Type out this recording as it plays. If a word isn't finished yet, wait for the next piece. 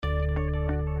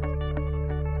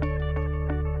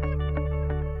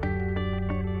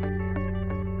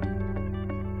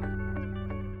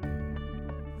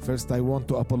First, I want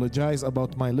to apologize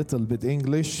about my little bit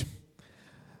English.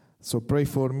 So pray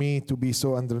for me to be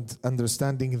so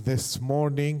understanding this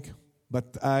morning.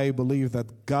 But I believe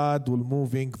that God will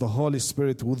moving, the Holy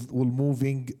Spirit will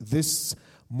moving this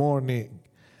morning.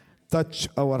 Touch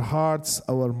our hearts,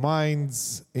 our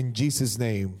minds, in Jesus'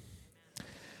 name.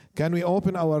 Can we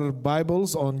open our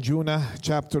Bibles on Jonah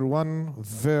chapter 1,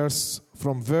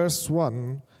 from verse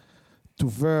 1 to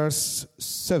verse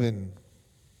 7.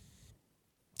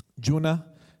 Jonah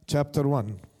chapter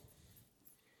 1.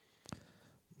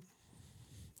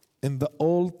 In the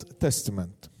Old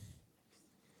Testament.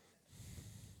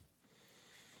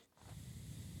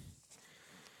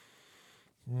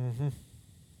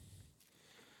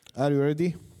 Are you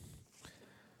ready?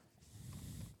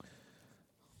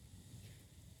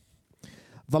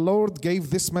 The Lord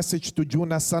gave this message to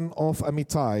Jonah, son of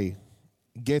Amittai.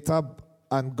 Get up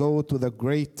and go to the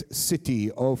great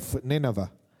city of Nineveh.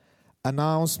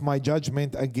 Announce my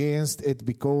judgment against it,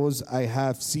 because I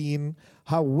have seen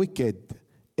how wicked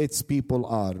its people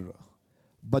are.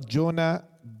 But Jonah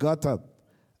got up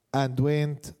and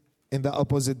went in the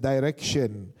opposite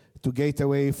direction to get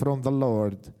away from the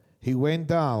Lord. He went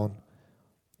down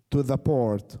to the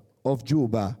port of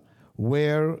Juba,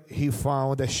 where he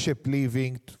found a ship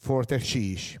leaving for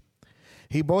Tarshish.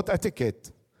 He bought a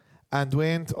ticket and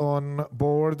went on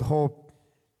board,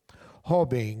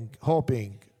 hoping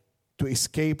to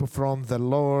escape from the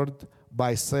Lord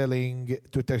by sailing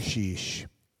to Tarshish.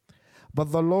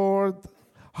 But the Lord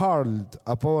hurled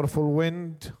a powerful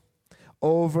wind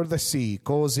over the sea,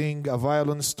 causing a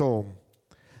violent storm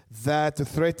that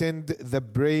threatened to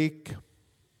break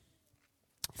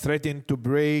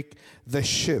the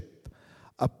ship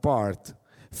apart.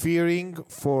 Fearing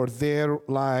for their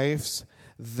lives,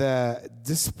 the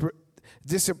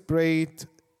desperate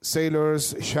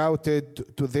sailors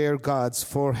shouted to their gods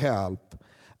for help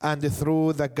and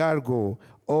threw the cargo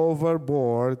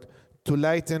overboard to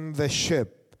lighten the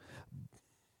ship.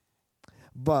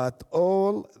 But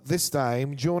all this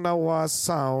time Jonah was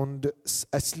sound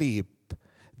asleep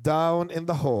down in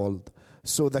the hold.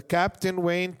 So the captain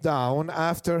went down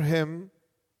after him.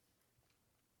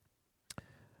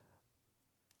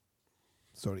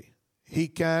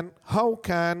 How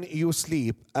can you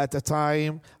sleep at a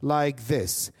time like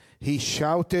this? He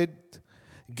shouted,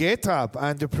 get up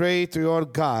and pray to your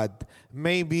God.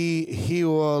 Maybe he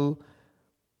will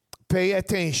pay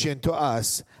attention to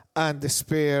us and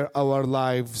spare our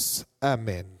lives.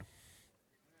 Amen.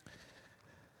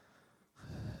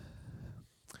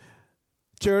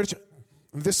 Church,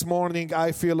 this morning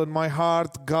I feel in my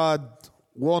heart God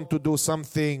wants to do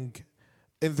something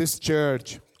in this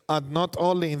church. And not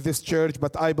only in this church,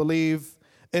 but I believe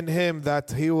in Him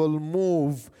that He will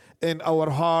move in our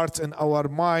hearts and our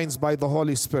minds by the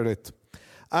Holy Spirit.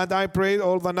 And I prayed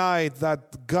all the night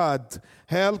that God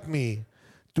help me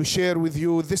to share with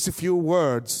you these few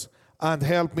words and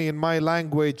help me in my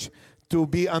language to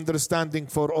be understanding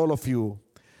for all of you.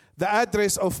 The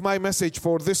address of my message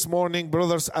for this morning,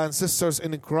 brothers and sisters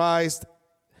in Christ,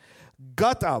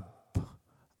 get up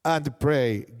and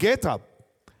pray. Get up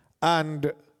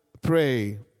and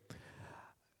pray.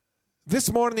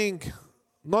 This morning,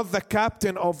 not the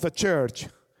captain of the church,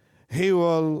 he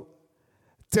will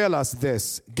tell us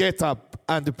this, get up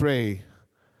and pray.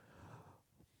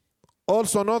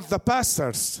 Also not the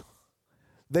pastors,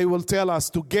 they will tell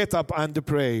us to get up and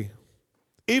pray.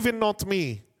 Even not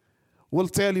me will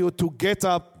tell you to get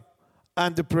up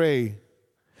and pray.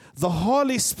 The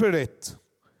Holy Spirit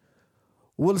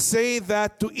will say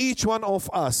that to each one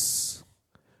of us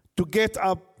to get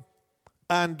up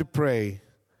and pray.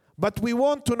 But we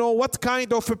want to know what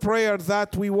kind of a prayer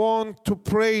that we want to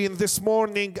pray in this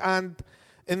morning and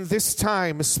in this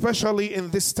time, especially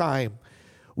in this time.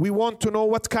 We want to know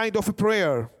what kind of a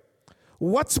prayer.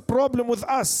 What's the problem with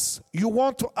us? You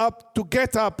want to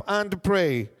get up and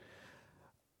pray.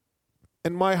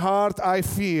 In my heart, I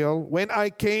feel when I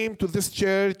came to this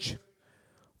church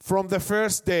from the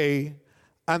first day,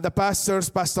 and the pastors,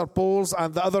 Pastor Pauls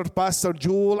and the other Pastor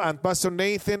Jewel and Pastor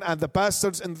Nathan and the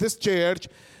pastors in this church,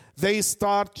 they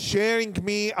start sharing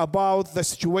me about the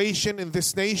situation in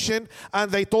this nation,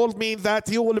 and they told me that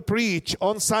you will preach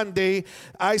on Sunday.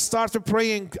 I started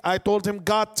praying. I told him,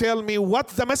 God, tell me what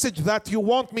the message that you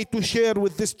want me to share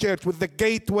with this church, with the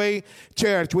Gateway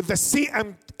Church, with the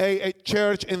CMA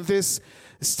Church in this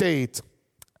state.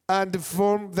 And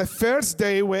from the first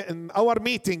day in our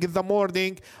meeting in the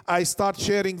morning, I start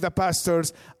sharing the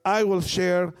pastors, I will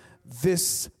share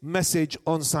this message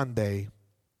on Sunday.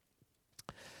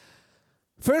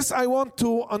 First, I want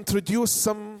to introduce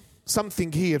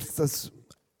something here,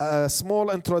 a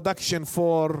small introduction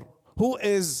for Who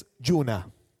is Jonah?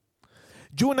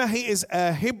 Jonah, he is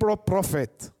a Hebrew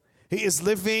prophet. He is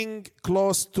living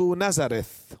close to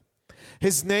Nazareth.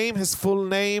 His full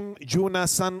name, Jonah,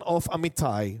 son of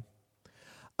Amittai.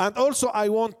 And also I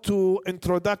want to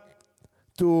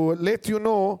let you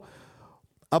know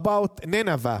about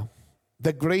Nineveh,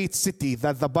 the great city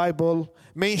that the Bible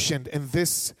mentioned in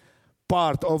this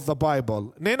part of the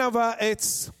Bible. Nineveh,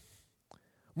 it's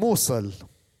Mosul.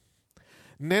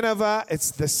 Nineveh, it's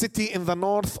the city in the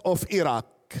north of Iraq.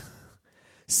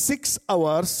 6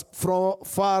 hours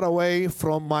far away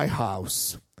from my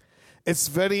house. It's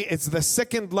the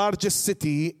second largest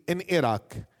city in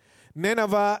Iraq.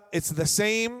 Nineveh, it's the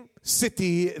same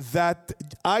city that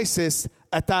ISIS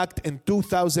attacked in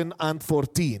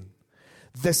 2014.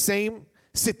 The same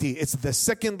city. It's the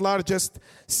second largest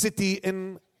city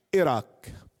in Iraq.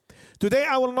 Today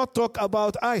I will not talk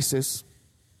about ISIS.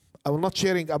 I will not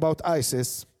sharing about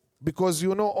ISIS because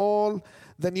you know all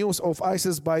the news of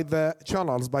ISIS by the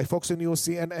channels, by Fox News,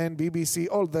 CNN, BBC,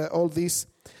 all these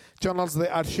channels. They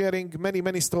are sharing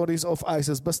many stories of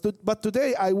ISIS. But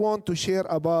today I want to share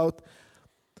about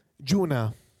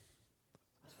Jonah,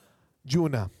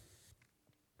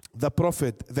 the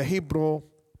prophet, the Hebrew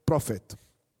prophet.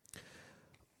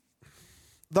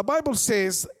 The Bible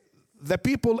says the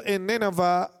people in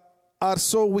Nineveh are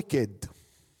so wicked.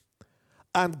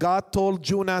 And God told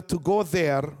Jonah to go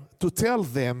there to tell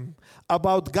them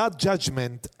about God's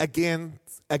judgment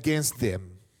against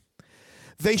them.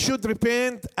 They should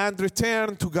repent and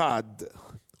return to God.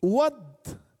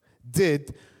 What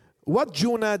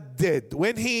Jonah did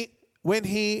when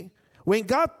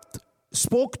God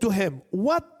spoke to him,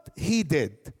 what he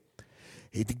did?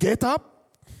 He'd get up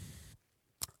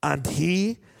and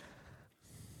he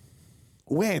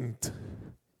went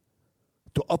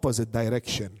to opposite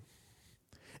direction.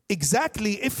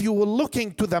 Exactly, if you were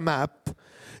looking to the map,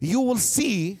 you will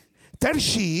see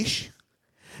Tarshish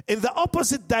in the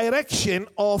opposite direction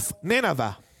of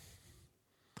Nineveh.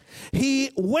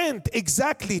 He went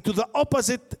exactly to the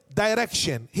opposite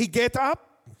direction. He get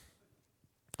up,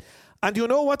 and you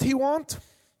know what he want?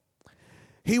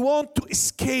 He want to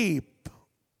escape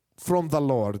from the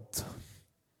Lord.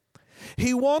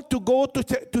 He want to go to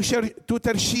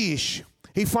Tarshish.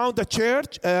 He found a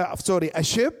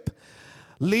ship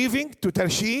leaving to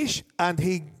Tarshish, and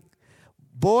he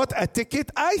bought a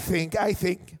ticket. I think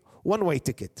one-way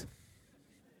ticket.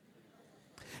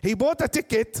 He bought a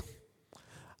ticket,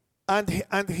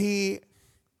 and he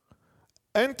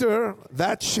entered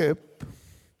that ship,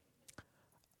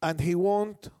 and he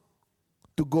want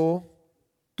to go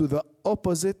to the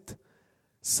opposite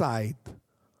side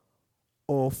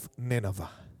of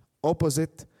Nineveh,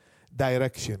 opposite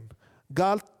direction.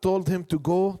 God told him to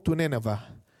go to Nineveh,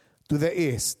 to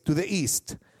the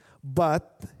east.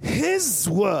 But his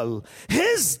will,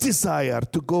 his desire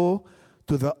to go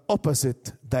to the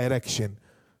opposite direction,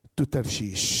 to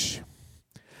Tarshish.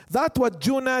 That's what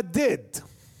Jonah did.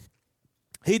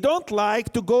 He don't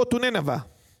like to go to Nineveh.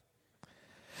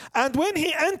 And when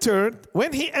he entered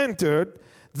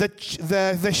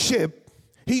the ship,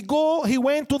 he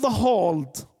went to the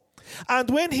hold. And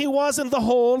when he was in the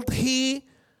hold, he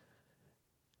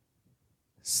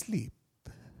sleep.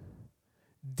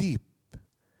 Deep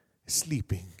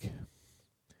sleeping.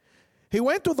 He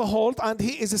went to the hold and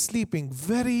he is sleeping,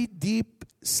 very deep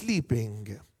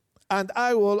sleeping. And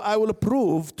I will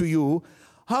prove to you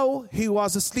how he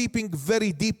was sleeping,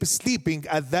 very deep sleeping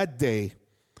at that day.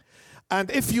 And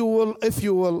if you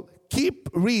will keep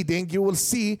reading, you will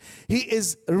see he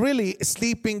is really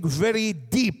sleeping, very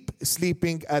deep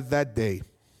sleeping at that day.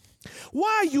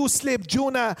 Why you sleep,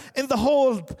 Jonah, in the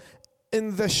hold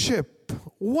in the ship?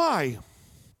 Why?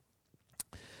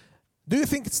 Do you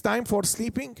think it's time for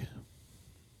sleeping?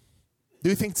 Do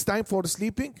you think it's time for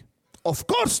sleeping? Of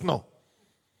course no.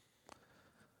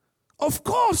 Of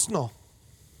course no.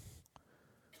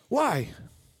 Why?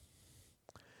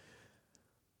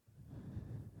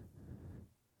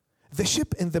 The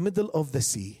ship in the middle of the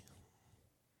sea,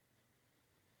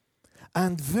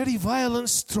 and very violent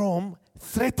storm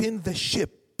threatened the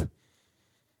ship.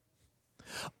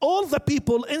 All the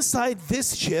people inside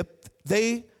this ship,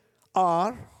 they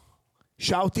are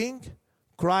shouting,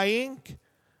 crying,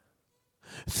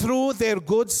 threw their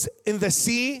goods in the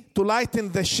sea to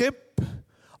lighten the ship.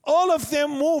 All of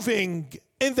them moving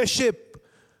in the ship,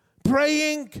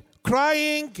 praying,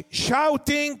 crying,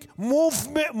 shouting,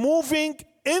 moving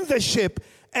in the ship,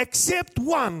 except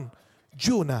one,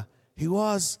 Jonah. He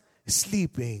was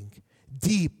sleeping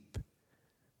deep.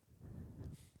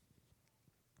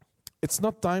 It's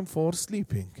not time for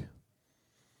sleeping.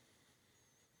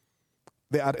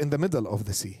 They are in the middle of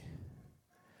the sea.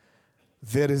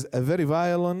 there is a very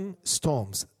violent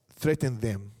storms threaten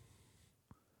them.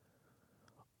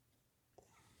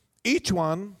 Each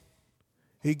one,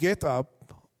 he get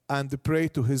up and pray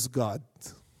to his God.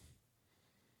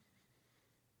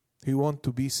 He want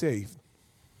to be saved.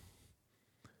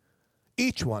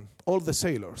 Each one, all the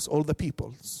sailors, all the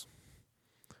peoples,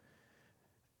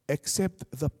 except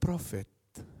the prophet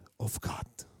of God,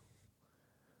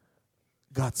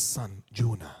 God's son,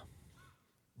 Jonah,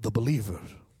 the believer,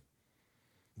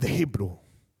 the Hebrew,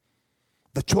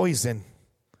 the chosen,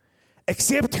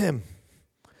 except him.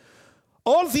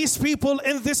 All these people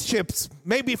in these ships,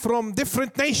 maybe from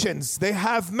different nations, they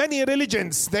have many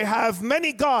religions, they have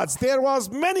many gods, there was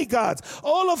many gods.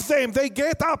 All of them, they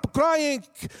get up crying,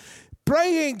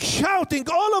 praying, shouting,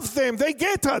 all of them, they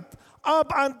get up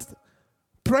and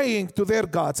praying to their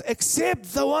gods,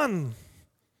 except the one,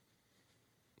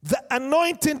 the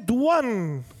anointed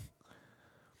one,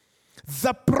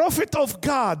 the prophet of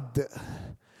God,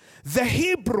 the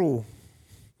Hebrew,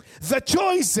 the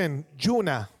chosen,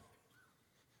 Jonah.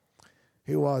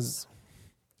 He was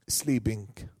sleeping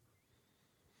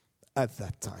at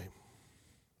that time.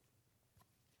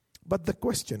 But the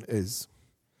question is,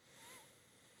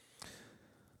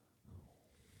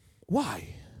 why?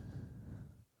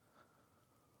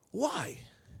 Why?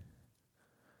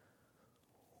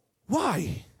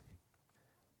 Why?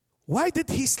 Why did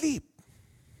he sleep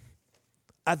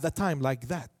at the time like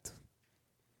that?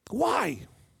 Why?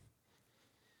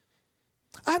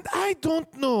 And I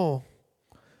don't know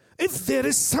if there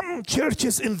is some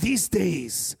churches in these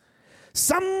days,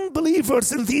 some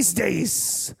believers in these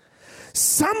days,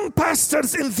 some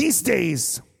pastors in these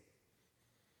days,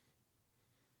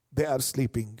 they are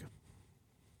sleeping.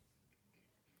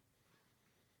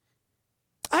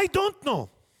 I don't know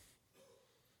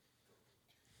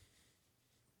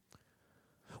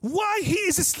why he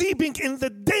is sleeping in the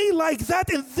day like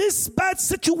that, in this bad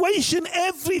situation.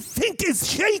 Everything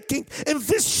is shaking in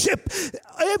this ship.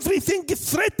 Everything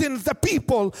threatens the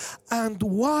people. And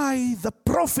why the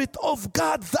prophet of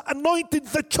God, the anointed,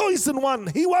 the chosen one,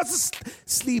 he was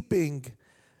sleeping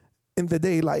in the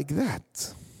day like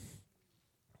that.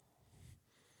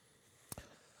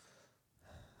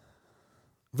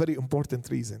 Very important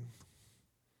reason.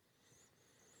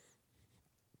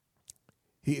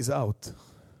 He is out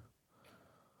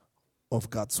of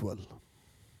God's will.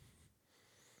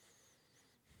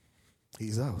 He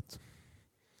is out.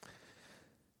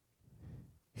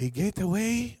 He get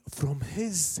away from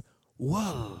his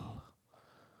will.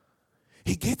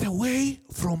 He get away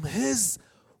from his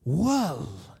will.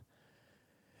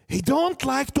 He don't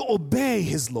like to obey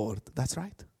his Lord. That's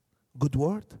right. Good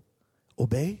word.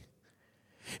 Obey.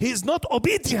 He is not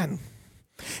obedient.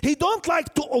 He don't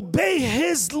like to obey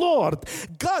his Lord.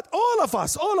 God, all of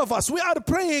us, we are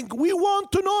praying. We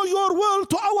want to know your will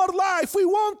to our life. We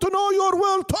want to know your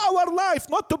will to our life.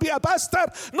 Not to be a pastor,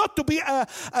 not to be a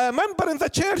member in the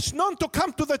church, not to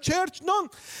come to the church,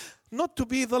 not to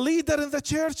be the leader in the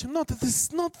church. This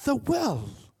is not the will.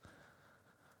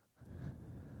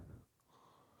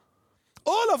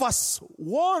 All of us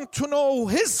want to know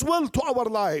his will to our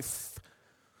life.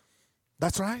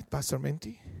 That's right, Pastor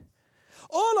Menti.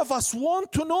 All of us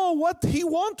want to know what he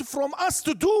wants from us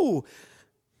to do.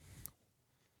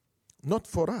 Not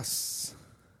for us.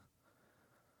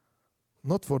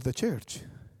 Not for the church.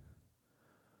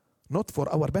 Not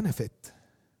for our benefit.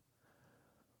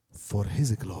 For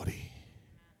his glory.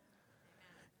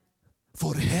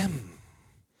 For him.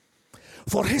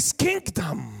 For his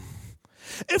kingdom.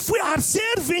 If we are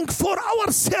serving for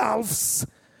ourselves,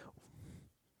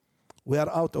 we are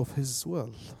out of his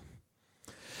will.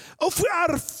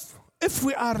 If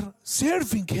we are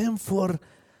serving him for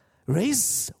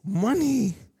raise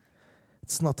money,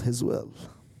 it's not his will.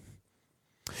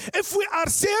 If we are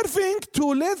serving to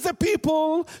let the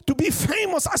people to be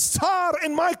famous, a star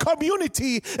in my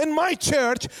community, in my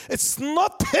church, it's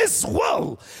not his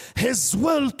will. His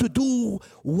will to do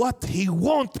what he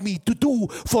wants me to do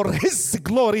for his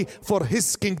glory, for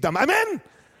his kingdom. Amen?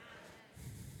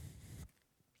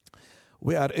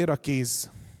 We are Iraqis,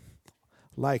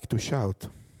 like to shout.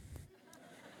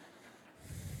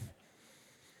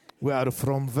 We are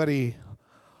from very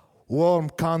warm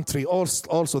country,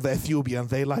 also the Ethiopian,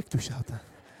 they like to shout.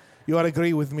 You all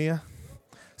agree with me?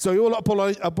 So you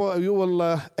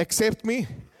will accept me?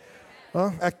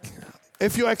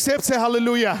 If you accept, say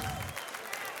hallelujah.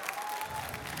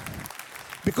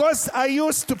 Because I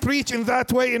used to preach in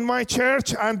that way in my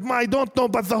church, and I don't know,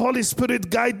 but the Holy Spirit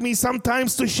guide me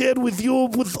sometimes to share with you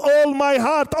with all my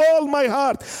heart, all my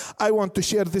heart. I want to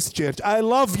share this church. I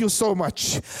love you so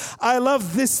much. I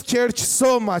love this church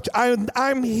so much.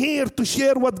 I'm here to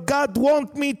share what God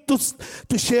wants me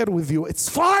to share with you. It's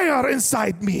fire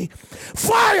inside me.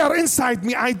 Fire inside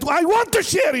me. I want to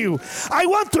share you. I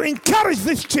want to encourage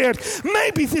this church.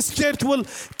 Maybe this church will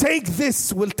take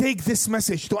this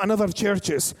message to another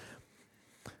churches.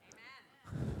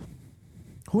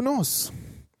 Who knows?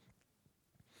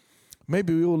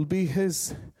 Maybe we will be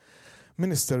his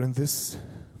minister in this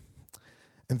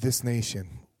nation.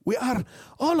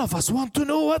 All of us want to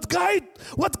know what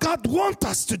God wants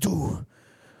us to do.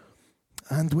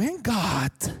 And when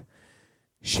God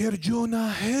shared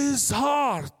Jonah his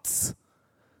heart,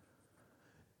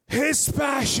 his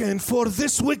passion for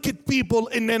this wicked people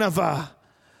in Nineveh,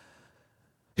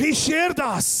 he shared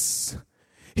us.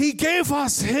 He gave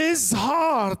us his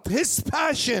heart, his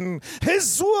passion,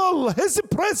 his will, his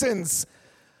presence.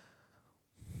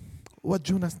 What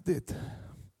Jonah did,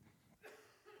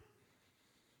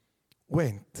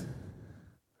 went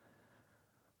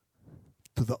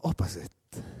to the opposite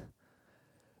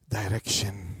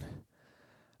direction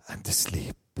and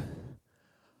sleep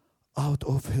out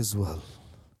of his will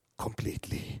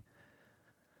completely.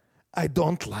 I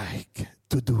don't like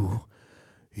to do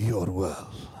your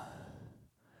will.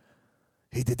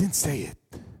 He didn't say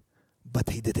it, but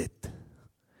he did it.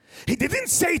 He didn't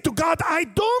say to God, I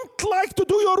don't like to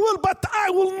do your will, but I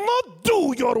will not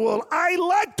do your will. I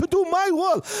like to do my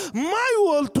will. My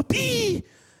will to be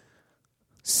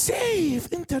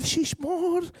saved. Intershish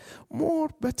more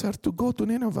better to go to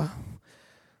Nineveh.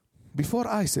 Before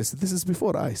ISIS. This is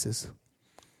before ISIS.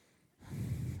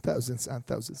 Thousands and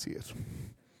thousands years.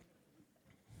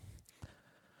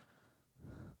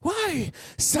 Why?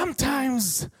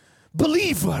 Sometimes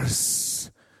believers,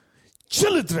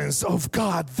 children of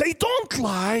God, they don't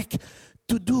like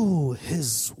to do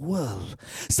his will.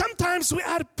 Sometimes we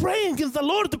are praying in the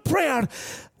Lord's Prayer.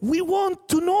 We want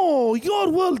to know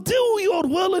your will, do your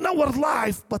will in our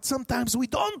life. But sometimes we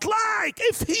don't like.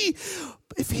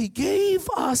 If he gave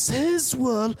us his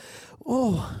will,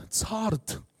 it's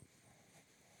hard.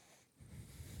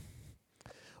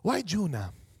 Why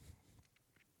Jonah?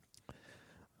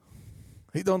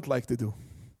 He don't like to do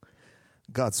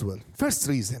God's will. First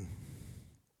reason.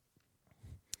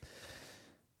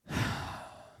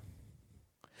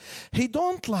 He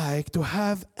don't like to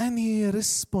have any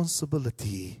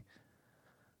responsibility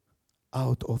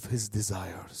out of his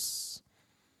desires.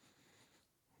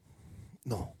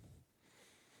 No.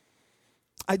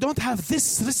 I don't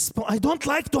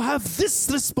like to have this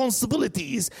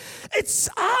responsibilities. It's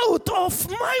out of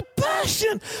my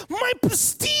passion, my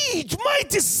prestige, my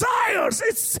desires.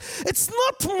 It's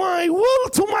not my will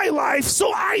to my life,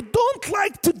 so I don't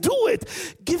like to do it.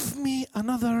 Give me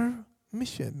another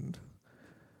mission,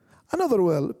 another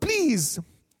will. Please,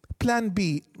 plan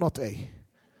B, not A.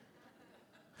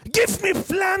 Give me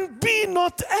plan B,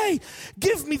 not A.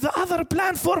 Give me the other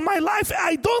plan for my life.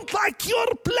 I don't like your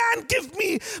plan. Give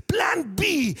me plan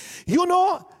B. You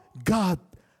know, God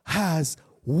has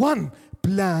one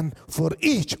plan for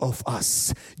each of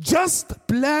us. Just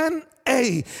plan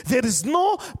A. There is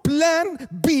no plan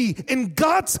B in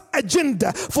God's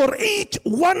agenda for each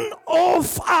one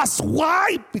of us.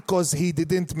 Why? Because he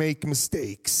didn't make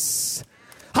mistakes.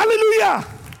 Hallelujah.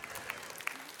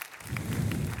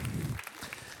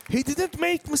 He didn't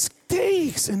make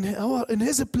mistakes in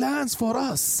his plans for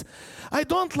us. I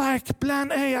don't like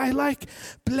plan A. I like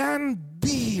plan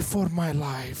B for my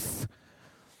life.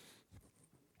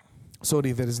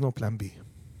 Sorry, there is no plan B.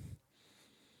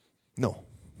 No.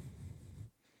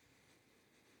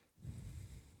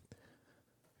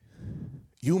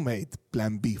 You made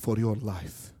plan B for your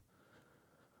life,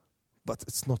 but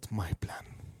it's not my plan.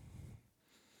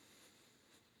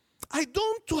 I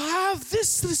don't have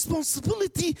this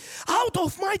responsibility out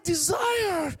of my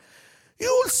desire.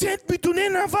 You will send me to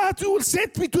Nineveh. You will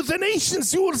send me to the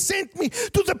nations. You will send me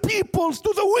to the peoples,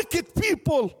 to the wicked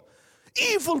people,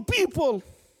 evil people.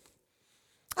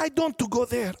 I don't to go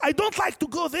there. I don't like to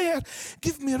go there.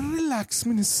 Give me a relaxed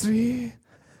ministry.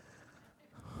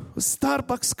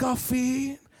 Starbucks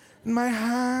coffee in my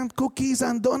hand, cookies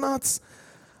and donuts.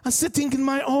 I'm sitting in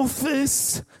my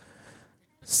office.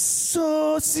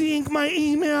 So seeing my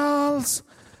emails,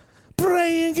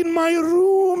 praying in my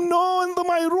room,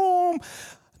 my room.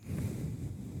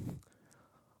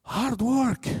 Hard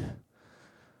work.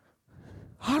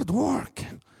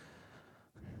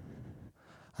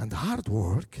 And hard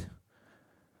work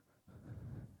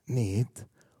need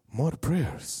more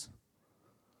prayers.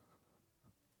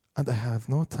 and I have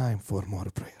no time for more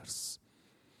prayers.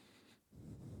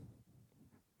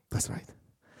 That's right.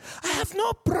 I have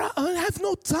no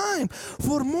time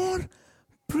for more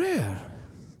prayer.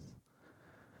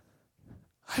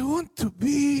 I want to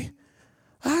be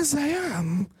as I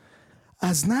am,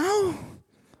 as now,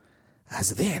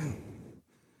 as then.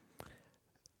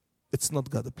 It's not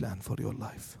God's plan for your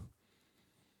life.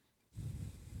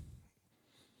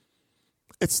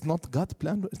 It's not God's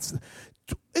plan.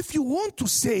 If you want to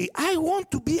say, I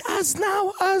want to be as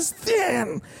now as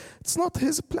then, it's not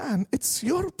His plan. It's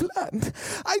your plan.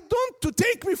 I don't to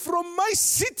take me from my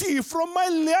city, from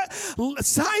my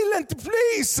silent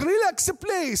place, relaxed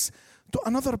place, to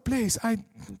another place. I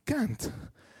can't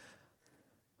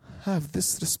have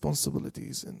these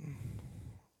responsibilities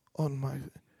on my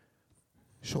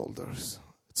shoulders.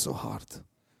 It's so hard.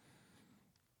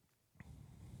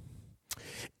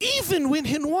 Even when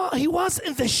he was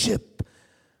in the ship,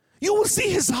 you will see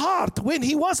his heart when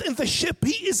he was in the ship.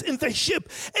 He is in the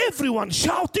ship. Everyone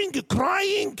shouting,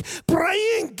 crying,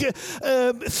 praying,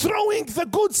 throwing the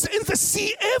goods in the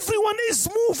sea. Everyone is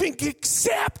moving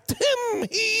except him.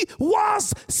 He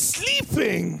was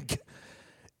sleeping.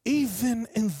 Even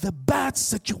in the bad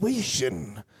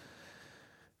situation,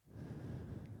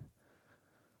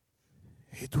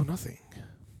 he did nothing.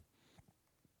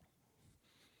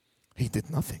 He did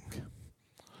nothing.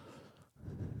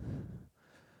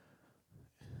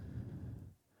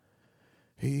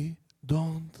 He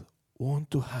don't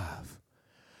want to have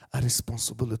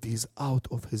responsibilities out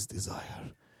of his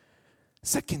desire.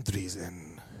 Second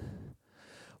reason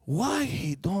why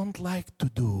he don't like to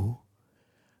do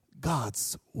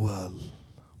God's will.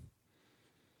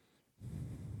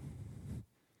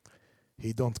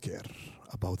 He don't care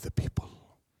about the people.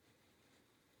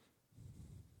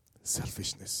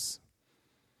 Selfishness.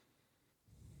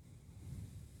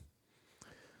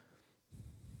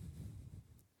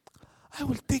 I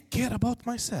will take care about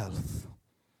myself,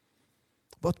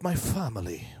 about my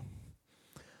family,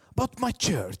 about my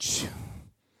church,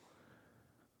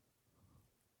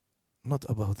 not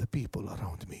about the people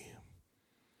around me.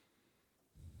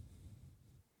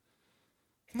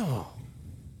 No,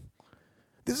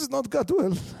 this is not God's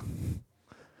will.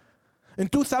 In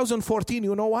 2014,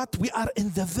 you know what? We are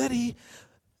in the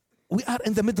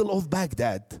middle of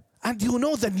Baghdad. And you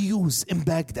know the news in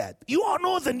Baghdad. You all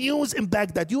know the news in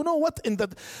Baghdad. You know what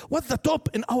the top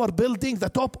in our building, the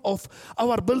top of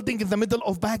our building in the middle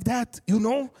of Baghdad? You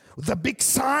know the big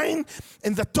sign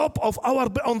on the top of our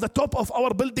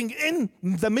building in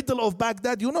the middle of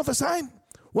Baghdad. You know the sign?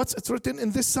 What's it written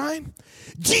in this sign?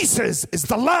 Jesus is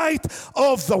the light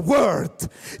of the world.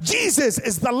 Jesus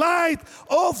is the light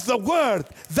of the world.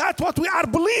 That's what we are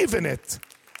believing it.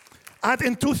 And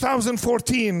in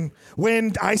 2014,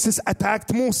 when ISIS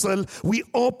attacked Mosul, we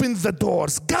opened the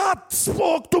doors. God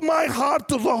spoke to my heart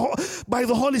by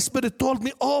the Holy Spirit, told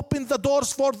me, open the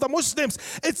doors for the Muslims.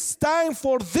 It's time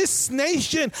for this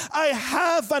nation. I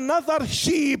have another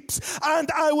sheep,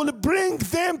 and I will bring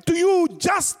them to you.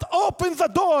 Just open the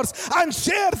doors and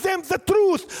share them the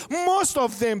truth. Most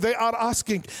of them, they are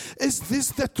asking, is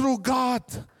this the true God?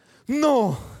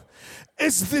 No.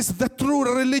 Is this the true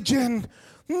religion?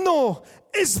 No.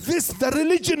 Is this the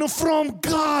religion from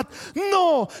God?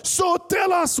 No. So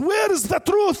tell us, where is the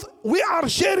truth? We are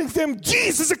sharing them.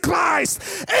 Jesus Christ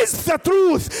is the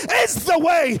truth, is the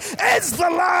way, is the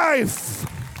life.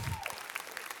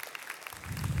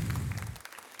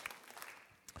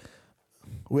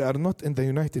 We are not in the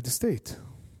United States.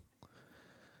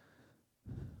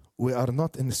 We are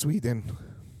not in Sweden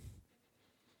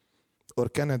or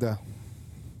Canada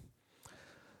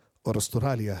or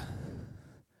Australia.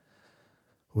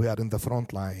 We are in the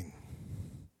front line,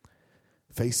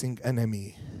 facing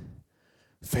enemy,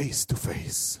 face to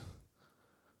face,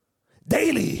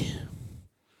 daily,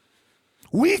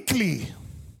 weekly.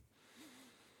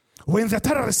 When the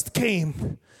terrorist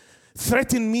came,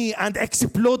 threatened me and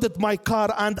exploded my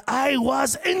car, and I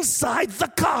was inside the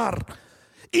car.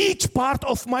 Each part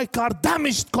of my car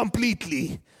damaged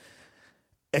completely,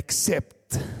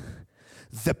 except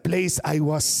the place I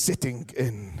was sitting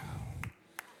in.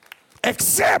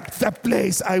 Except the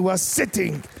place I was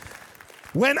sitting.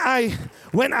 When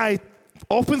I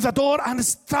opened the door and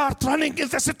start running in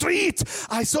the street,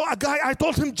 I saw a guy. I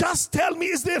told him, just tell me,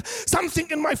 is there something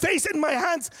in my face, in my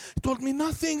hands? He told me,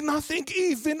 nothing,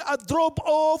 even a drop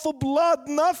of blood,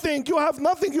 nothing. You have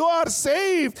nothing, you are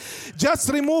saved. Just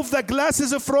remove the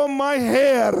glasses from my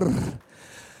hair.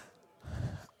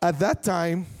 At that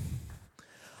time,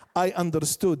 I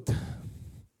understood.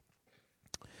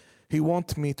 He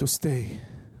wants me to stay.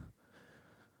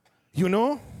 You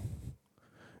know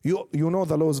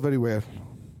the laws very well.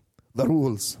 the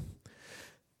rules.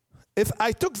 If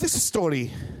I took this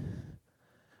story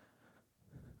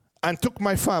and took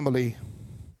my family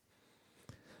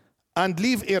and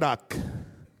leave Iraq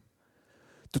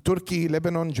to Turkey,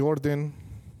 Lebanon, Jordan,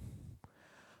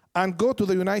 and go to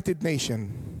the United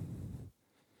Nations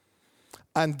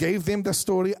and gave them the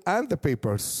story and the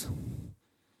papers,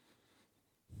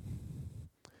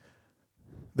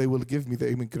 they will give me the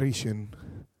immigration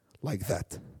like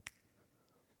that.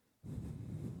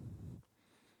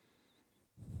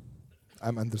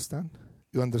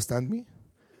 You understand me?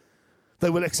 They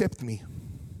will accept me.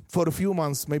 For a few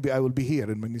months, maybe I will be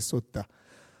here in Minnesota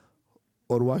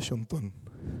or Washington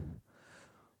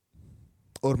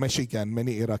or Michigan,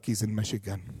 many Iraqis in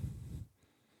Michigan.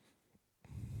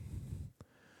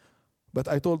 But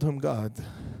I told him, God,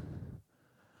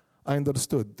 I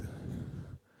understood.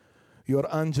 Your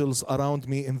angels around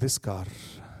me in this car.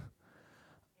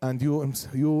 And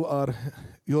you are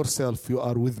yourself, you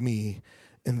are with me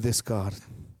in this car.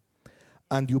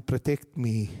 And you protect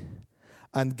me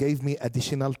and gave me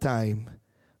additional time,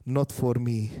 not for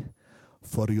me,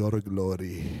 for your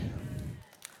glory.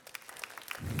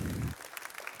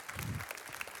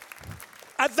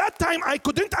 At that time, I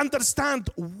couldn't understand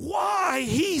why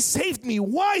he saved me,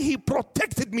 why he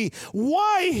protected me,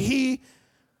 why he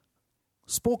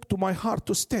spoke to my heart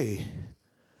to stay.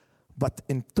 But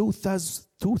in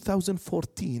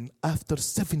 2014, after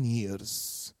 7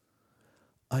 years,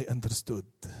 I understood.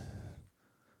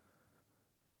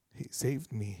 He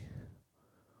saved me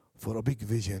for a big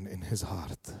vision in his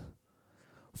heart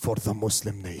for the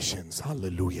Muslim nations.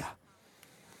 Hallelujah.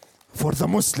 For the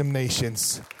Muslim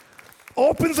nations.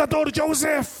 Open the door,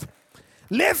 Joseph.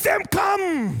 Let them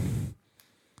come.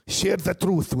 Share the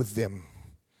truth with them.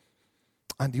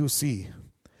 And you see,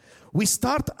 we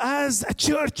start as a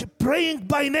church praying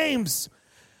by names,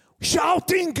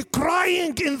 shouting,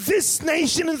 crying in this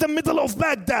nation in the middle of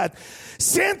Baghdad.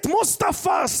 Saint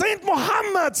Mustafa, Saint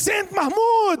Muhammad, Saint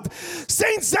Mahmoud,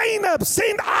 Saint Zainab,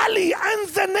 Saint Ali, and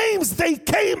the names, they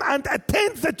came and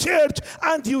attended the church,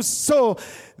 and you saw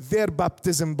their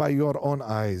baptism by your own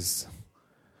eyes.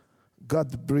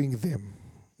 God, bring them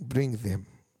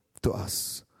to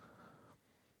us.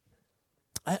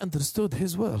 I understood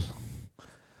his will.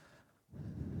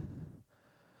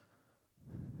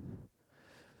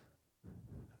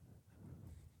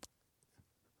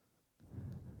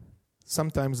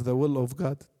 Sometimes the will of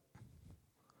God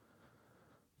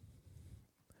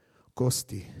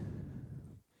costly,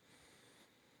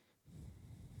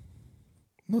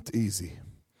 not easy.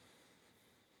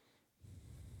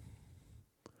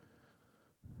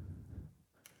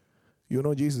 You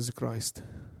know Jesus Christ.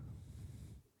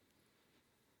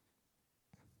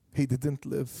 He didn't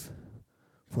live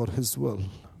for his will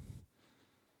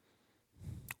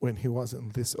when he was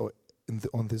on this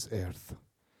earth.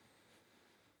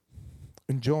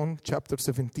 In John chapter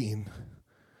 17,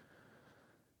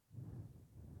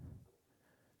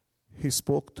 he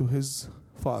spoke to his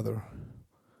father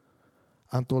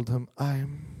and told him, I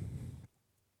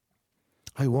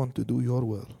want to do your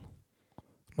will,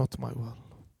 not my will.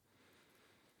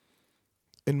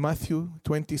 In Matthew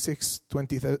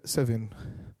 26:27,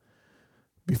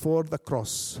 before the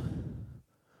cross,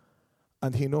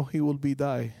 and he know he will be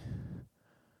die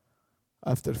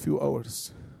after a few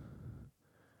hours,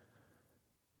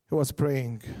 he was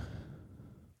praying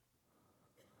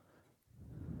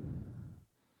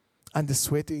and the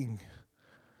sweating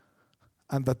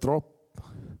and the drop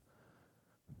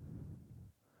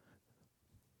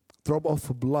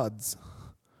of blood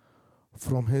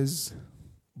from his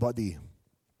body.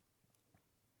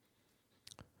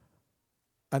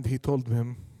 And he told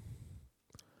him,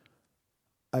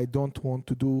 I don't want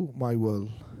to do my will.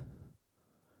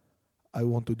 I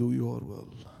want to do your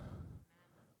will.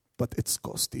 But it's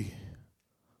costly.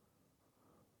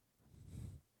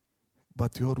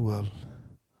 But your will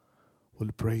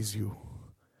praise you,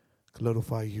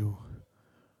 glorify you.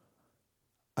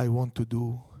 I want to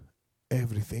do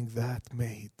everything that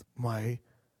made my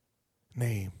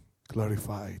name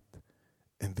glorified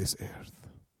in this earth.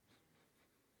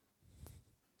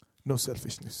 No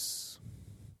selfishness.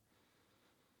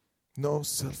 No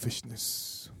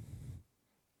selfishness.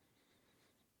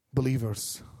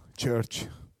 Believers, church,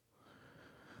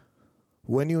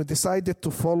 when you decided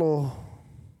to follow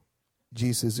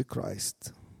Jesus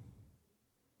Christ,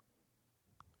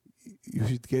 you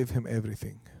should give him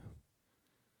everything.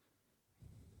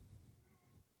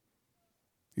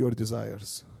 Your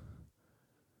desires,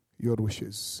 your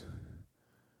wishes,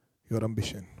 your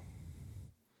ambition.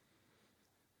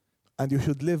 And you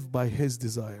should live by his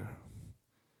desire,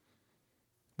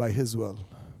 by his will,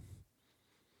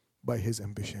 by his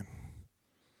ambition.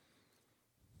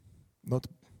 Not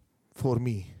for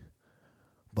me,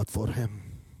 but for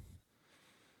him.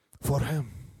 For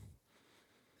him.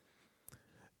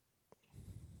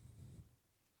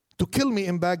 To kill me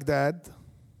in Baghdad,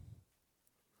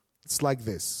 it's like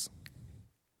this.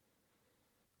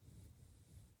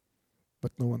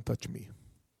 But no one touched me.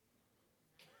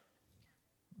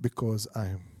 Because I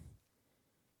am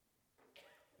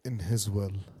in his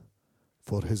will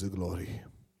for his glory.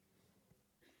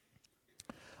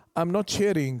 I'm not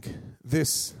sharing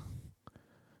this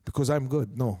because I'm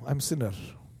good. No, I'm a sinner.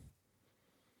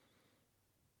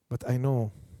 But I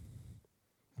know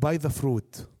by the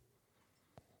fruit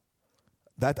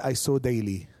that I sow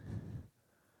daily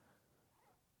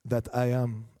that I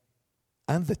am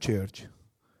and the church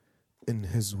in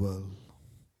his will.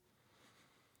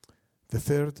 The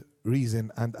third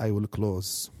reason, and I will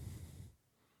close.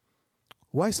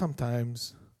 Why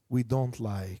sometimes we don't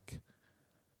like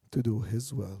to do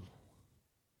his will?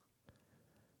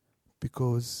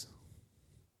 Because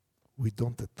we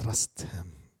don't trust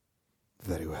him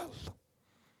very well.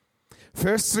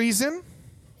 First reason,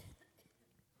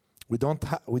 we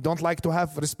don't like to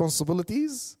have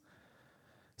responsibilities.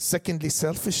 Secondly,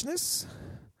 selfishness.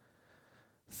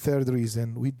 Third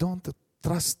reason, we don't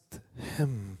trust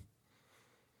him.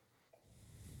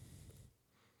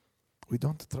 We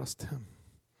don't trust him.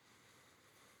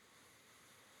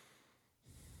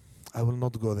 I will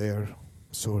not go there.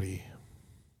 Sorry.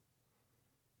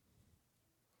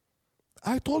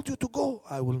 I told you to go.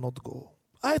 I will not go.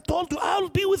 I told you I'll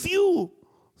be with you.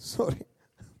 Sorry.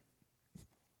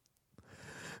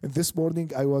 And this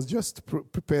morning I was just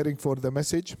preparing for the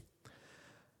message.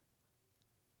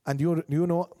 And you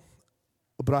know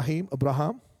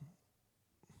Abraham?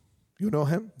 You know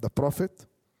him, the prophet,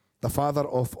 the father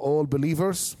of all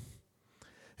believers.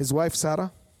 His wife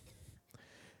Sarah.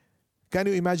 Can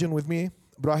you imagine with me?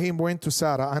 Ibrahim went to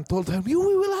Sarah and told her, we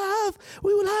will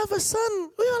have a son.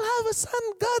 We will have a son.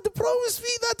 God promised me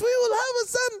that we will have a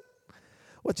son.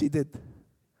 What she did?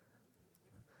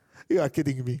 You are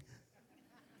kidding me.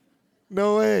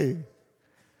 No way.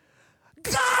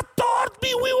 God told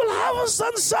me we will have a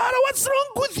son, Sarah. What's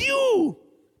wrong with you?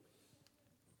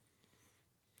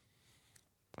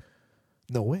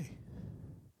 No way.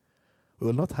 We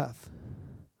will not have.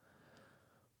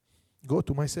 Go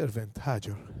to my servant,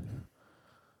 Hajar,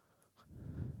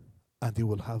 and you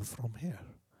will have from here.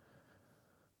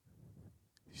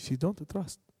 She don't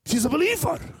trust. She's a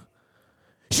believer.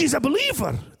 She's a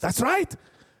believer. That's right.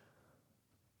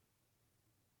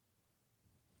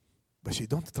 But she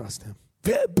don't trust him.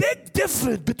 Very big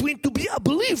difference between to be a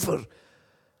believer,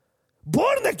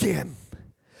 born again,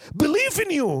 believe in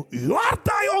you. You are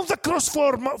die on the cross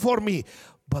for me.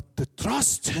 But to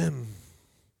trust him.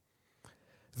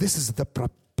 This is the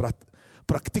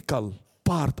practical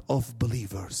part of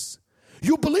believers.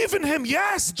 You believe in him,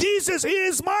 yes. Jesus, he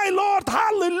is my Lord.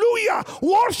 Hallelujah.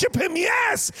 Worship him,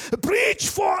 yes.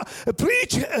 Preach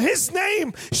his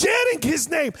name, sharing his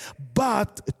name.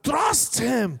 But trust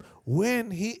him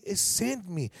when he is sent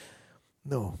me.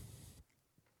 No.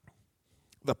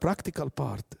 The practical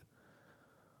part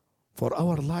for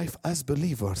our life as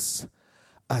believers,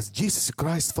 as Jesus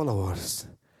Christ followers,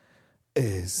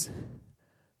 is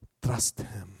trust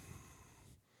him.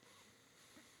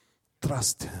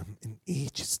 Trust him in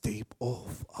each step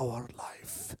of our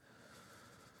life.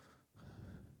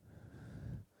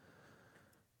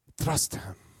 Trust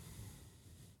him.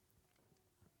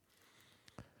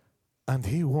 And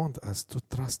he wants us to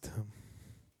trust him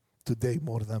today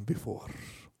more than before.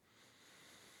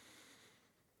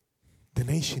 The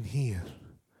nation here,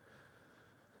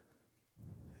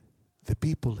 the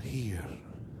people here,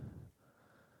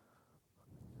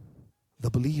 the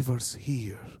believers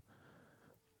here,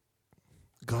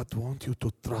 God wants you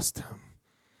to trust him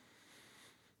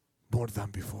more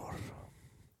than before.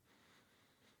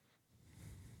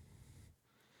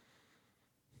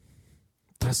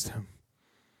 Trust him.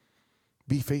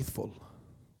 Be faithful.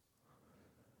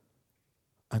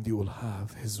 And you will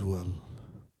have his will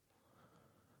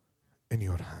in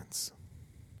your hands.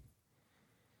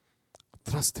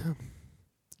 Trust him.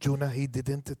 Jonah, he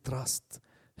didn't trust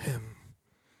him.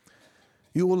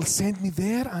 You will send me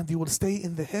there and you will stay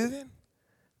in the heaven?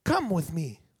 Come with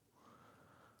me.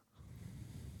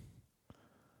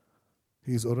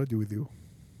 He is already with you.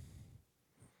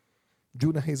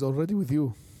 Jonah, he is already with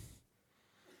you.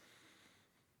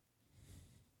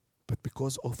 But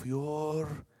because of you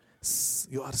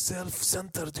are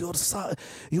self-centered,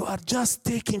 you are just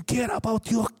taking care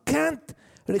about you can't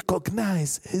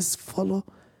recognize his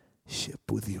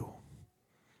fellowship with you.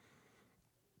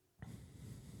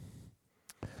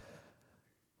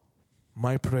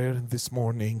 My prayer this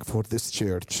morning for this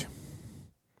church,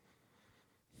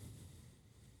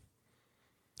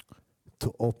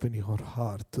 to open your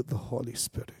heart to the Holy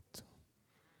Spirit.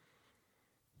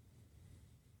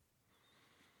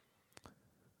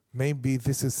 Maybe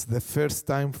this is the first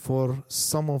time for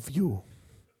some of you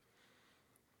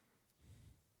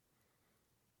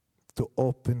to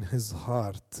open his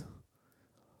heart.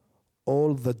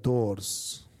 All the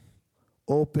doors.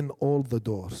 Open all the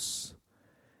doors.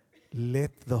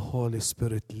 Let the Holy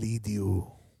Spirit lead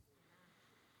you.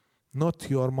 Not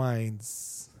your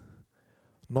minds,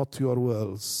 not your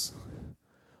wills,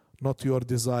 not your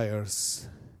desires.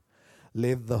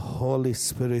 Let the Holy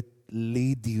Spirit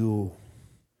lead you.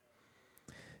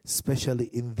 Especially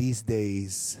in these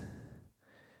days,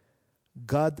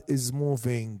 God is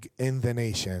moving in the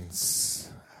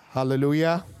nations.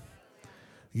 Hallelujah.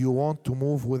 You want to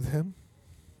move with him?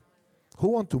 Who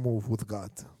want to move with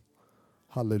God?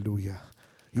 Hallelujah.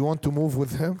 You want to move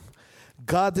with him?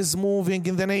 God is moving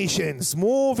in the nations,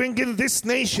 moving in this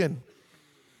nation.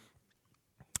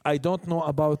 I don't know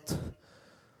about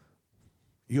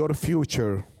your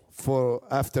future for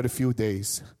after a few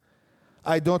days.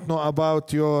 I don't know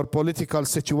about your political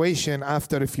situation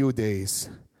after a few days.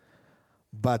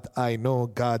 But I know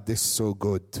God is so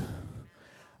good.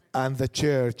 And the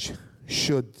church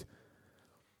should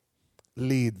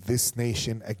lead this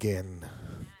nation again.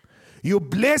 You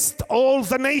blessed all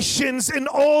the nations in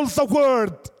all the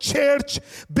world. Church,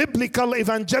 biblical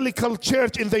evangelical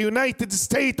church in the United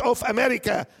States of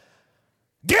America.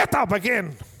 Get up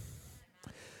again.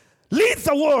 Lead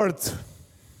the word.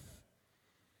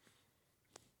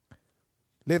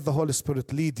 Let the Holy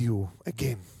Spirit lead you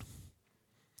again.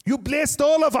 You blessed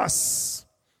all of us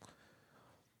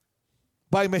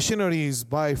by missionaries,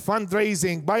 by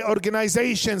fundraising, by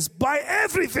organizations, by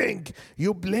everything.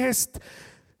 You blessed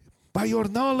by your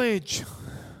knowledge.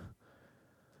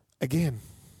 Again.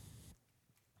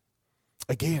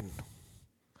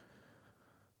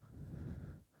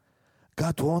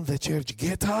 God wants the church,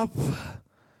 get up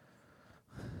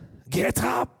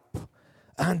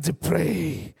and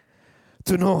pray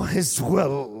to know his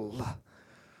will.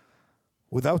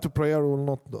 Without a prayer, we will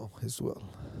not know his will.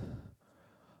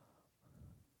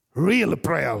 Real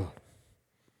prayer.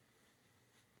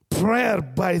 Prayer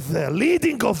by the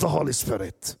leading of the Holy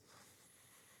Spirit.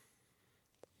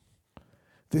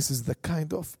 This is the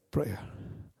kind of prayer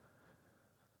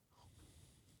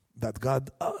that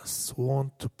God us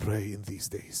want to pray in these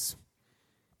days.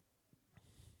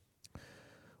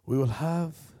 We will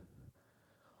have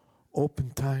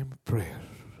open time prayer.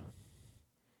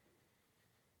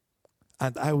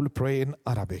 And I will pray in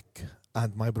Arabic.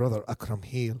 And my brother Akram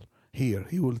here,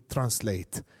 he will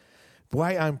translate.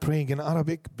 Why I'm praying in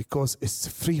Arabic? Because it's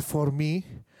free for me.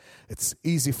 It's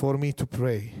easy for me to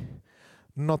pray.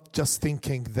 Not just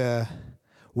thinking the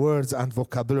words and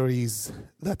vocabularies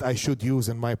that I should use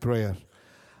in my prayer.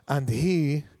 And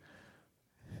he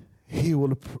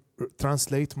will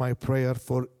translate my prayer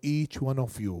for each one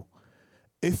of you.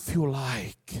 If you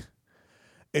like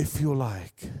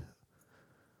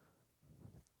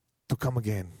to come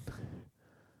again,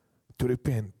 to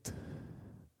repent,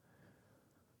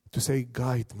 to say,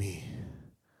 guide me.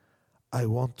 I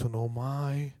want to know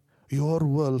your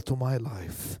will to my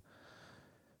life.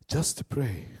 Just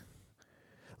pray.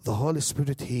 The Holy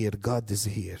Spirit here, God is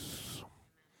here.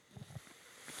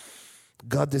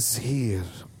 God is here.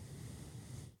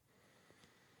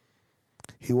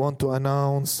 He wants to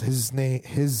announce his name,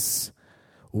 his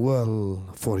will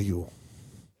for you.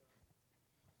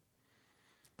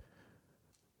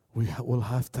 We will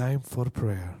have time for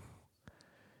prayer.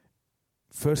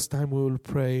 First time we will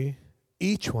pray,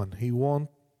 each one, he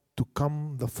wants to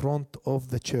come the front of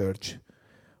the church.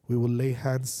 We will lay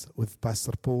hands with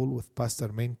Pastor Paul, with Pastor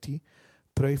Menti,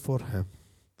 pray for him.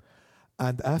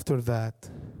 And after that,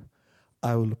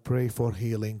 I will pray for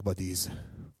healing bodies.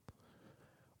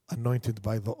 Anointed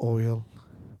by the oil,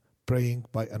 praying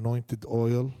by anointed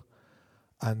oil,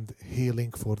 and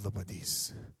healing for the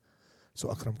bodies. So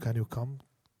Akram, can you come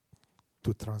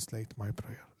to translate my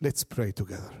prayer? Let's pray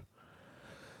together.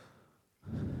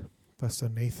 Pastor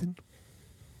Nathan,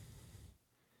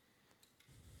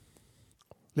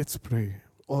 let's pray,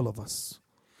 all of us.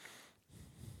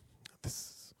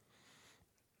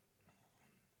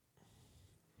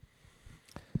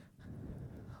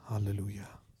 Hallelujah.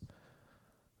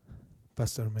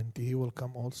 Pastor Menti, he will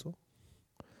come also.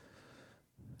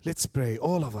 Let's pray,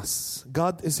 all of us.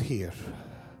 God is here.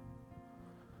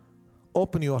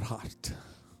 Open your heart.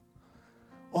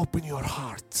 Open your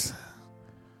heart.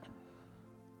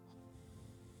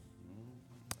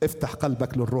 افتح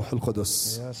قلبك للروح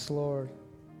القدس. Yes, Lord.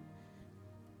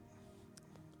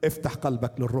 افتح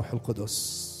قلبك للروح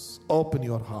القدس. Open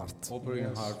your heart. Open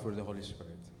your heart for the Holy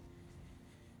Spirit.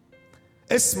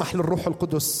 اسمح للروح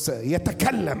القدس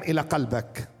يتكلم إلى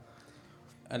قلبك.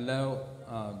 Allow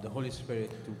the Holy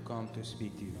Spirit to come to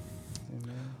speak to you.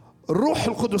 الروح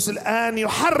القدس الآن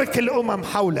يحرك الأمم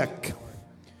حولك.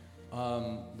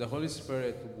 The Holy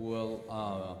Spirit will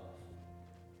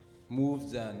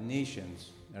move the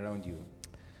nations around you.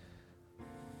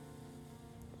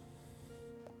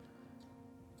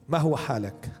 ما هو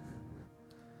حالك؟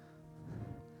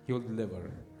 He will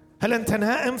deliver. هل أنت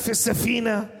نائم في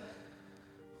السفينة؟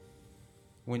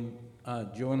 When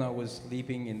Jonah was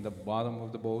sleeping in the bottom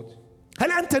of the boat,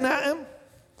 هل أنت نائم؟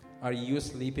 are you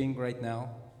sleeping right now?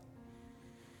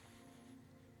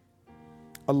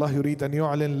 الله يريد أن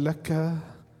يعلن لك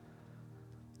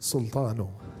سلطانه،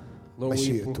 Lord, we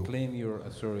مشيئته. proclaim your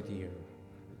authority here.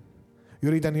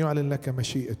 يريد أن يعلن لك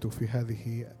مشيئته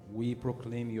في We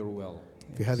proclaim your will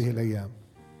هذه الأيام.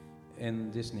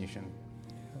 in this nation.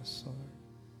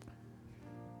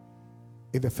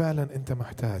 إذا فعلا أنت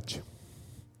محتاج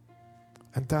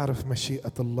أن تعرف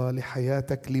مشيئة الله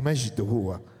لحياتك لمجده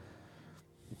هو.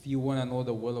 If you want to know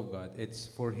the will of God, it's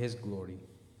for His glory.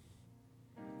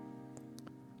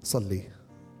 صلي.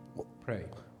 Pray.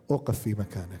 أوقف في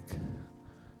مكانك.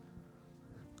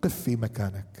 قف في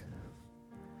مكانك.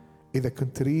 إذا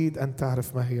كنت تريد أن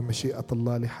تعرف ما هي مشيئة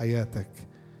الله لحياتك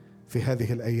في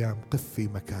هذه الأيام، قف في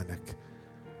مكانك.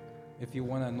 If you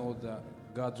want to know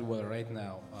God's will right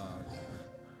now,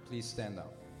 please stand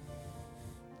up.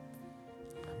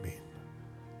 آمين.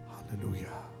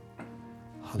 هللويا.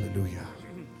 هللويا.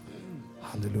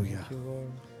 هللويا.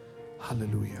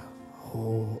 هللويا.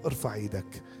 ارفع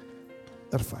ايدك.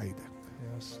 ارفع ايدك.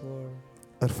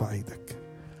 ارفع ايدك.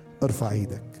 ارفع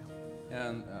ايدك.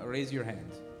 And raise your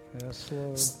hand. Yes,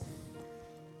 Lord.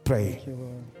 Pray.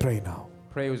 Pray now.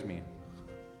 Pray with me.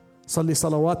 صلي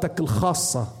صلواتك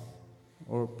الخاصة.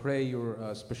 Or pray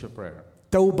your special prayer.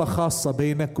 توبة خاصة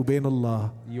بينك وبين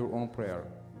الله. Your own prayer.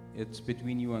 It's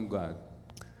between you and God.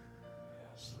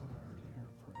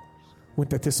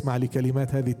 وانت تسمع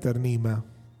لكلمات هذه الترنيمة،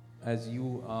 As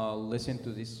you listen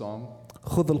to this song,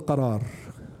 خذ القرار.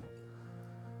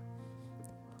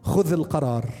 خذ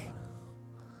القرار.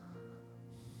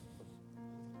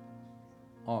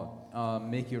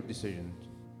 make your decision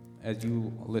as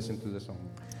you listen to the song.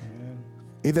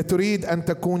 إذا تريد أن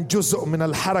تكون جزء من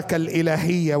الحركة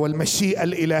الإلهية والمشيئة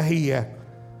الإلهية،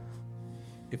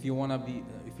 If you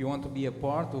want to be a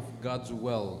part of God's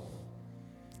will,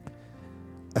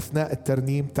 أثناء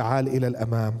الترنيم تعال إلى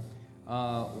الأمام.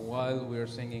 while we're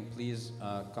singing, please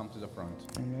come to the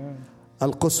front. Amen.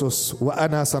 القسس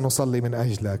وأنا سنصلي من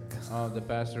أجلك. The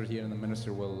pastor here and the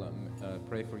minister will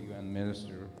pray for you and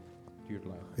minister to your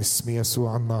life. اسم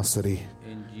يسوع الناصري.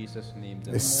 In Jesus' name.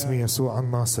 اسم يسوع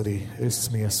الناصري.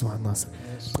 اسم يسوع الناصري.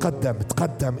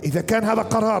 تقدم إذا كان هذا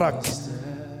قرارك.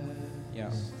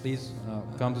 Yeah, please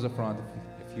come to the front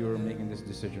if you're making this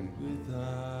decision.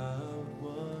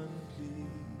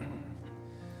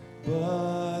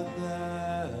 But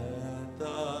that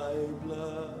thy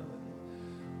blood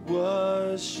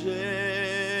was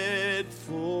shed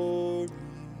for me,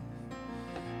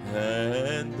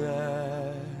 and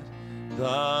that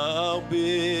thou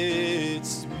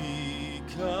bidst me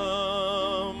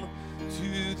come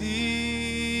to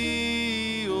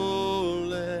thee, O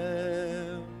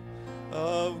Lamb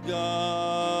of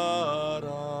God,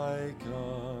 I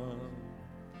come.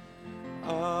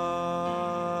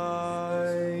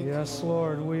 Yes,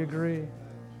 Lord, we agree.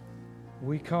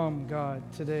 We come, God,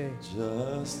 today.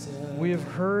 We have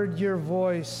heard your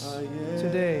voice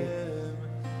today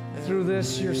through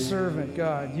this, your servant,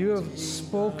 God. You have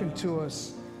spoken to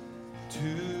us.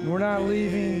 We're not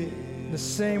leaving the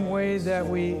same way that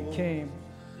we came.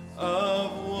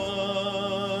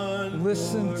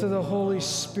 Listen to the Holy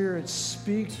Spirit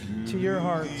speak to your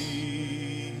hearts.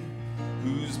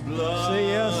 Say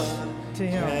yes to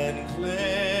Him.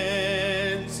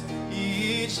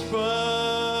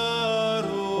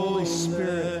 Holy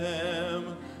Spirit,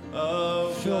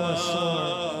 fill us,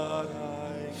 Lord.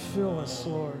 Fill us,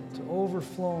 Lord, to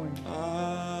overflowing,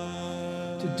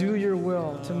 to do your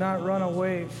will, to not run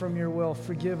away from your will.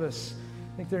 Forgive us.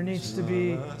 I think there needs to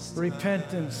be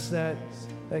repentance that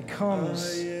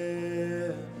comes,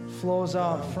 flows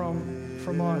out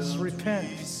from us. Repent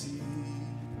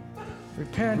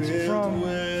from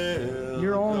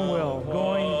your own will,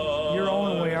 going your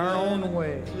own way, our own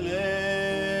way.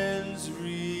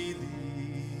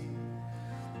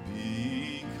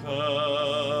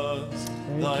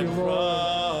 Thank you,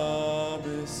 Lord.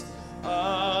 I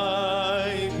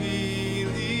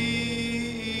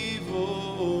believe, O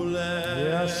Lamb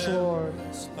Yes, Lord.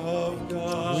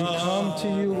 to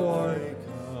you, Lord.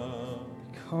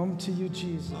 Come to you,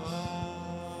 Jesus.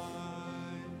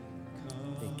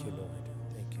 Thank you, Lord.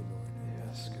 Thank you, Lord.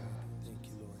 Yes, God. Thank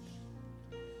you, Lord.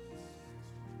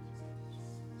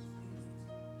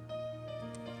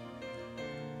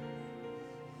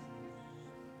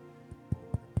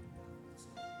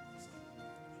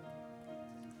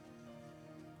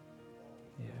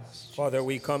 Yes, Father,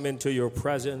 we come into your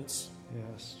presence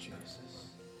yes, Jesus.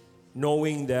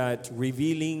 knowing that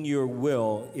revealing your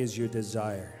will is your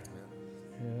desire.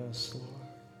 Yes, Lord.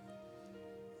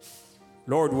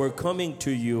 Lord, we're coming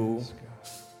to you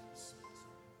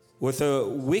with a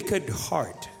wicked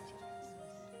heart,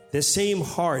 the same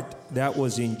heart that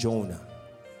was in Jonah,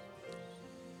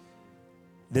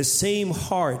 the same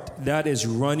heart that is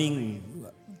running,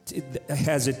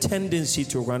 has a tendency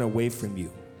to run away from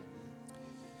you.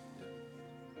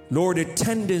 Lord, a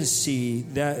tendency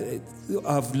that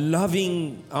of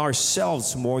loving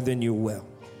ourselves more than your will.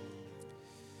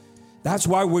 That's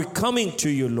why we're coming to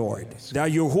you, Lord,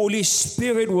 that your Holy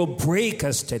Spirit will break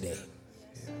us today.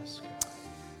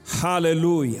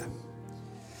 Hallelujah.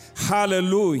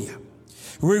 Hallelujah.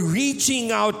 We're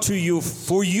reaching out to you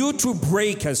for you to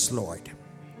break us, Lord.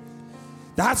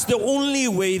 That's the only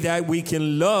way that we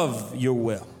can love your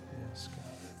will,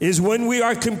 is when we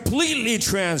are completely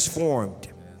transformed.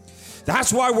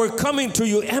 That's why we're coming to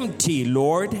you empty,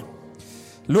 Lord.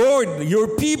 Lord,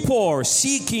 your people are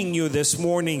seeking you this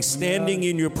morning, standing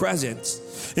in your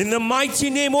presence. In the mighty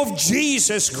name of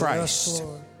Jesus Christ. Yes,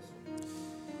 Lord.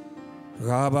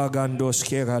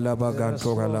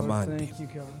 Thank you,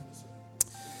 God.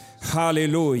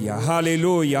 Hallelujah,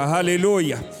 hallelujah,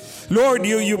 hallelujah. Lord,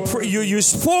 you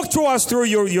spoke to us through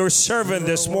your servant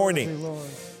this morning.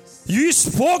 You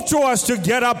spoke to us to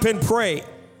get up and pray.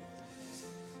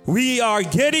 We are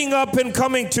getting up and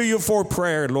coming to you for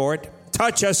prayer, Lord.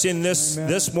 Touch us in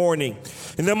this morning.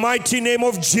 In the mighty name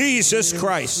of Jesus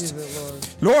Christ.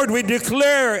 Lord, we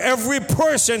declare every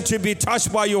person to be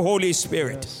touched by your Holy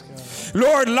Spirit.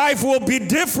 Lord, life will be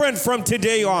different from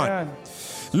today on.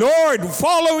 Lord,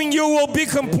 following you will be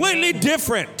completely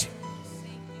different.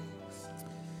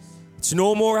 It's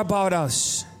no more about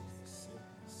us.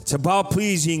 It's about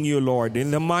pleasing you, Lord,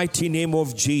 in the mighty name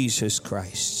of Jesus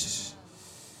Christ.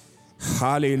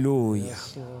 Hallelujah.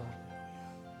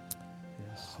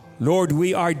 Lord,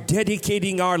 we are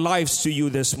dedicating our lives to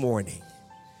you this morning.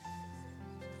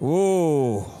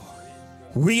 Oh,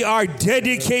 we are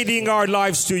dedicating our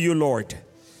lives to you, Lord.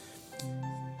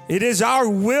 It is our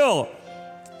will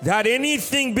that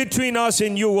anything between us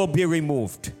and you will be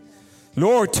removed.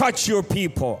 Lord, touch your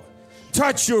people.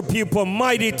 Touch your people.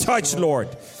 Mighty touch,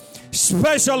 Lord.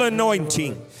 Special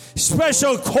anointing.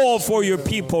 Special call for your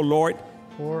people, Lord.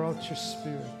 Pour out your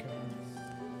spirit,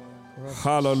 God.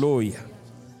 Hallelujah.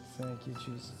 Thank you,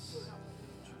 Jesus.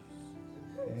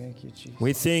 Thank you, Jesus.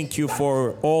 We thank you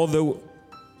for all the...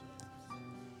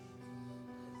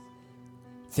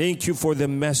 Thank you for the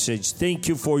message. Thank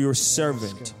you for your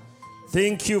servant.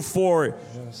 Thank you for...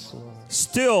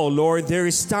 Still, Lord, there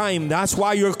is time. That's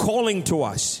why you're calling to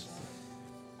us.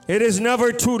 It is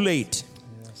never too late.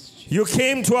 You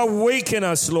came to awaken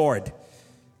us, Lord.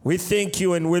 We thank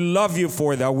you and we love you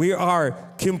for that. We are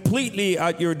completely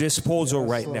at your disposal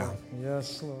right now.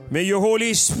 Yes, Lord. May your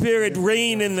Holy Spirit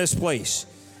reign in this place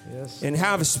Yes, and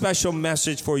have a special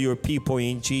message for your people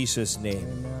in Jesus' name.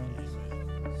 Amen.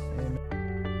 Amen.